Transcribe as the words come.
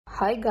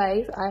Hi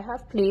guys, I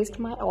have placed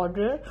my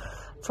order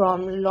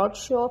from Lot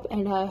Shop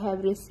and I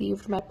have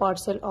received my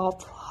parcel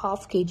of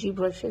half kg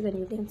brushes, and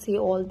you can see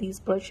all these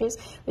brushes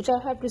which I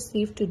have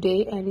received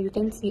today, and you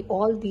can see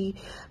all the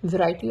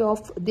variety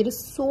of, there is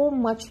so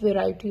much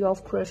variety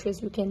of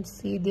brushes. You can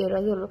see there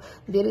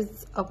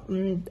is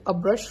a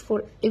brush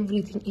for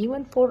everything,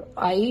 even for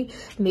eye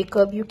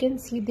makeup. You can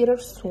see there are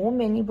so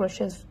many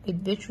brushes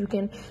with which you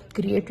can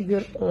create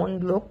your own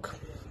look.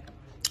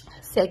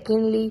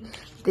 Secondly,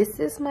 this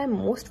is my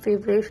most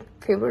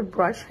favorite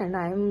brush and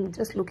I am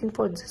just looking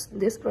for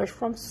this brush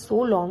from so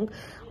long,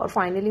 और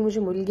finally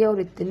मुझे मिल गया और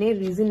इतने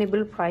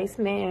reasonable price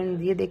में.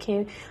 and ये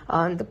देखें,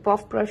 the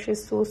puff brush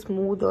is so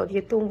smooth, और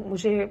ये तो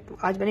मुझे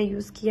आज मैंने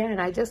use किया and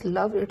I just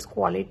love its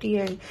quality.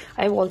 And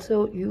I've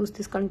also used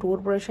this contour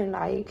brush and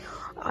I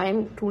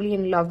am truly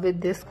in love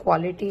with this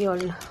quality.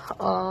 And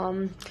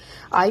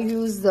I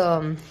use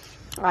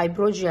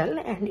eyebrow gel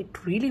and it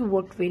really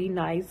worked very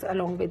nice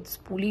along with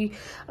spoolie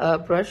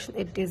brush.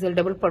 It is a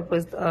double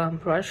purpose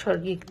brush.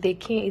 और ये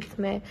देखें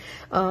इसमें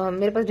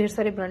मेरे पास ढेर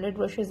सारे branded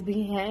brushes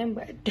भी हैं,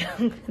 but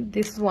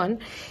this one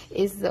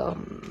is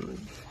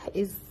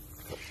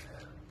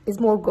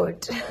more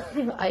good.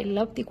 I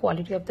love the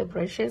quality of the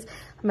brushes.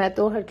 मैं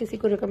तो हर किसी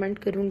को रिकमेंड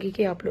करूंगी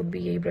कि आप लोग भी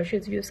यही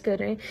ब्रशेस यूज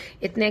करें.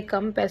 इतने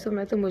कम पैसों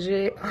में तो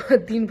मुझे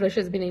 3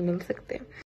 ब्रशेस भी नहीं मिल सकते.